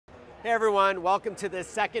Hey everyone, welcome to this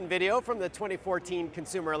second video from the 2014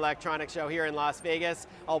 Consumer Electronics Show here in Las Vegas.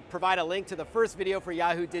 I'll provide a link to the first video for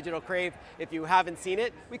Yahoo Digital Crave if you haven't seen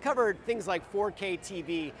it. We covered things like 4K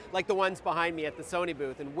TV, like the ones behind me at the Sony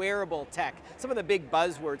booth, and wearable tech, some of the big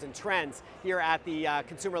buzzwords and trends here at the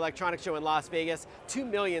Consumer Electronics Show in Las Vegas. 2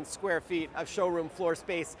 million square feet of showroom floor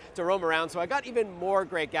space to roam around, so I got even more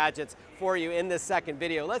great gadgets for you in this second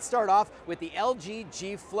video. Let's start off with the LG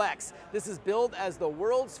G Flex. This is billed as the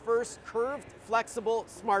world's first curved flexible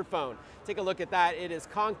smartphone. Take a look at that. It is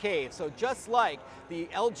concave, so just like the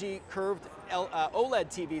LG curved OLED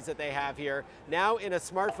TVs that they have here, now in a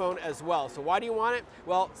smartphone as well. So why do you want it?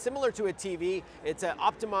 Well, similar to a TV, it's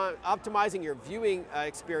optimizing your viewing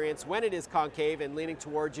experience when it is concave and leaning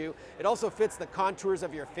towards you. It also fits the contours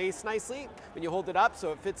of your face nicely when you hold it up,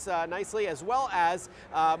 so it fits nicely, as well as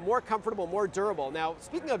more comfortable, more durable. Now,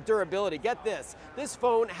 speaking of durability, get this. This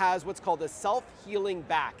phone has what's called a self-healing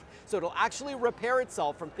back. So it'll actually repair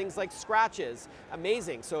itself from things like scratches.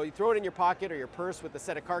 Amazing. So you throw it in your pocket or your purse with a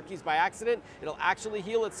set of car keys by accident, it'll actually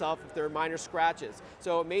heal itself if there are minor scratches.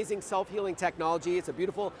 So amazing self-healing technology. It's a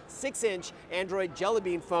beautiful 6-inch Android Jelly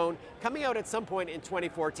Bean phone coming out at some point in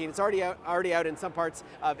 2014. It's already out in some parts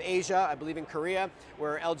of Asia, I believe in Korea,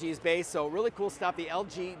 where LG is based. So really cool stuff, the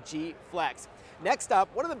LG G Flex. Next up,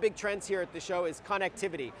 one of the big trends here at the show is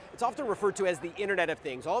connectivity. It's often referred to as the Internet of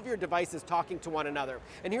Things, all of your devices talking to one another.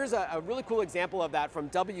 And here's a really cool example of that from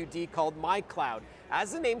WD called My Cloud.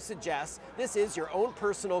 As the name suggests, this is your own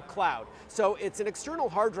personal cloud. So it's an external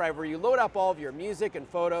hard drive where you load up all of your music and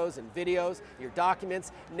photos and videos, your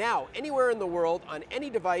documents. Now, anywhere in the world, on any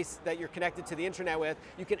device that you're connected to the internet with,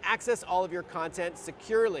 you can access all of your content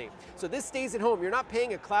securely. So this stays at home. You're not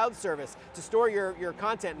paying a cloud service to store your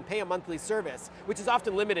content and pay a monthly service, which is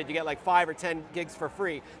often limited. You get like 5 or 10 gigs for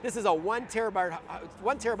free. This is a 2 terabyte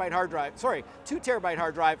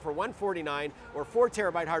hard drive for $149 or 4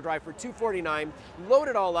 terabyte hard drive for $249. Load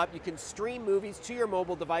it all up. You can stream movies to your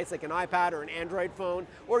mobile device like an iPad or an Android phone,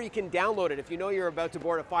 or you can download it. If you know you're about to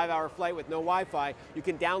board a 5-hour flight with no Wi-Fi, you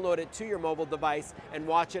can download it to your mobile device and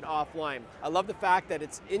watch it offline. I love the fact that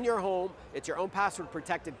it's in your home, it's your own password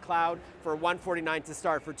protected cloud for $149 to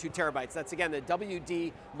start for 2 terabytes. That's again the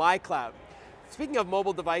WD My Cloud. Speaking of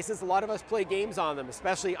mobile devices, a lot of us play games on them,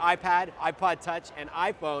 especially iPad, iPod Touch, and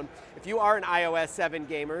iPhone. If you are an iOS 7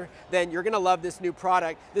 gamer, then you're going to love this new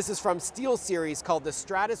product. This is from SteelSeries called the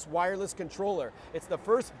Stratus Wireless Controller. It's the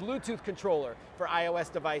first Bluetooth controller for iOS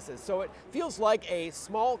devices. So it feels like a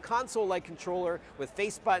small console-like controller with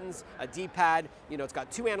face buttons, a D-pad. You know, it's got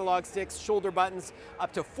 2 analog sticks, shoulder buttons.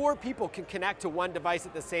 Up to 4 people can connect to one device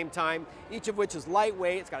at the same time, each of which is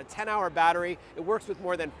lightweight. It's got a 10-hour battery. It works with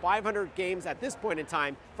more than 500 games at this point in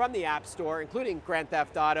time from the App Store, including Grand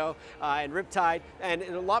Theft Auto and Riptide, and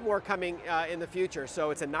a lot more coming in the future.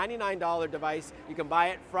 So it's a $99 device. You can buy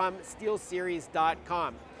it from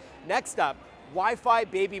SteelSeries.com. Next up, Wi-Fi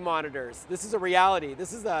baby monitors. This is a reality.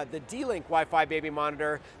 This is the D-Link Wi-Fi baby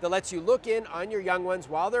monitor that lets you look in on your young ones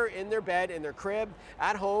while they're in their bed, in their crib,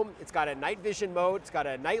 at home. It's got a night vision mode. It's got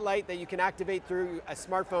a night light that you can activate through a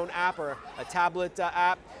smartphone app or a tablet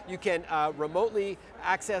app. You can remotely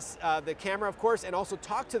access the camera, of course, and also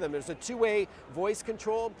talk to them. There's a 2-way voice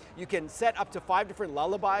control. You can set up to 5 different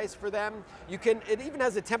lullabies for them. It even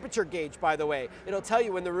has a temperature gauge, by the way. It'll tell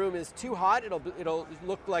you when the room is too hot. It'll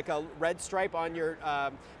look like a red stripe on your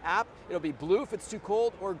app. It'll be blue if it's too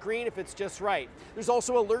cold, or green if it's just right. There's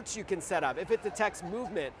also alerts you can set up. If it detects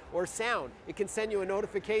movement or sound, it can send you a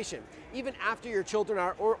notification. Even after your children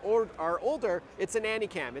are older, it's a nanny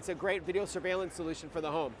cam. It's a great video surveillance solution for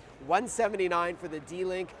the home. $179 for the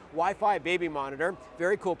D-Link Wi-Fi baby monitor.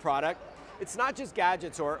 Very cool product. It's not just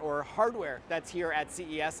gadgets or hardware that's here at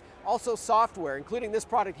CES, also software, including this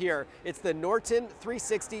product here. It's the Norton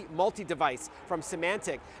 360 multi-device from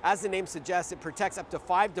Symantec. As the name suggests, it protects up to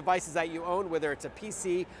 5 devices that you own, whether it's a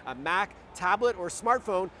PC, a Mac, tablet, or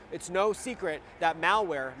smartphone. It's no secret that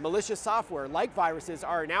malware, malicious software like viruses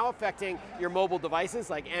are now affecting your mobile devices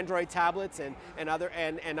like Android tablets and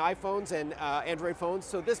iPhones and Android phones.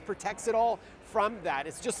 So this protects it all from that.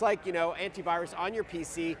 It's just like, you know, antivirus on your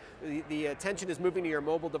PC. The attention is moving to your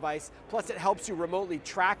mobile device. Plus it helps you remotely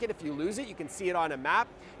track it. If you lose it, you can see it on a map.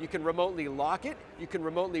 You can remotely lock it. You can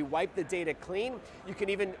remotely wipe the data clean. You can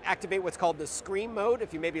even activate what's called the scream mode.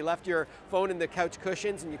 If you maybe left your phone in the couch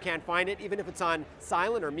cushions and you can't find it, even if it's on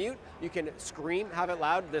silent or mute, you can scream, have it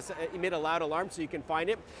loud, emit a loud alarm so you can find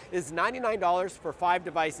it. It's $99 for 5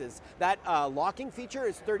 devices. That locking feature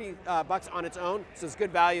is $30 on its own, so it's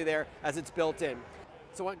good value there as it's built in.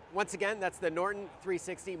 So once again, that's the Norton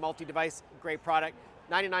 360 multi-device, great product.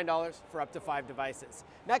 $99 for up to 5 devices.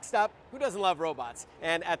 Next up, Who doesn't love robots?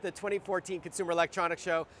 And at the 2014 Consumer Electronics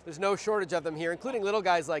Show, there's no shortage of them here, including little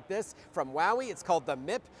guys like this from Wowie. It's called the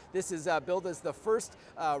MIP. This is billed as the first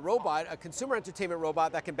robot, a consumer entertainment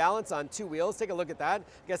robot that can balance on two wheels. Take a look at that.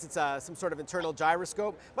 I guess it's some sort of internal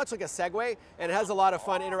gyroscope, much like a Segway, and it has a lot of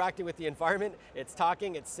fun interacting with the environment. It's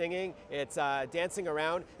talking, it's singing, it's dancing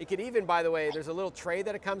around. It could even, by the way, there's a little tray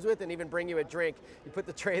that it comes with, and even bring you a drink. You put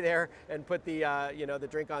the tray there and put the the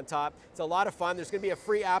drink on top. It's a lot of fun. There's going to be a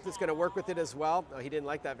free app that's going to work with it as well. Oh, he didn't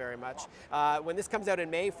like that very much. When this comes out in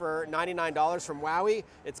May for $99 from Wowie,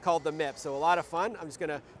 it's called the MIP. So a lot of fun. I'm just going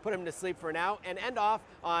to put him to sleep for now and end off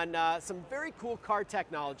on some very cool car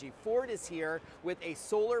technology. Ford is here with a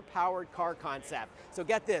solar-powered car concept. So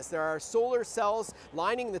get this, there are solar cells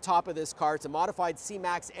lining the top of this car. It's a modified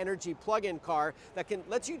C-Max Energy plug-in car that can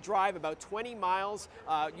let you drive about 20 miles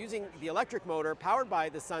using the electric motor powered by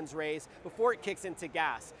the sun's rays before it kicks into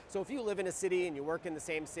gas. So if you live in a city and you work in the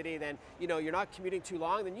same city, then you're not commuting too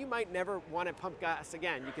long, then you might never want to pump gas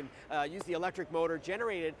again. You can use the electric motor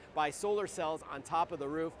generated by solar cells on top of the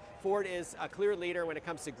roof. Ford is a clear leader when it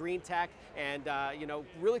comes to green tech and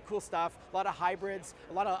really cool stuff. A lot of hybrids,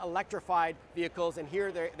 a lot of electrified vehicles, and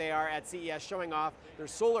here they are at CES showing off their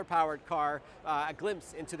solar-powered car, a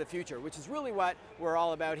glimpse into the future, which is really what we're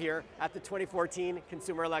all about here at the 2014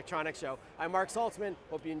 Consumer Electronics Show. I'm Marc Saltzman.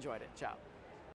 Hope you enjoyed it. Ciao.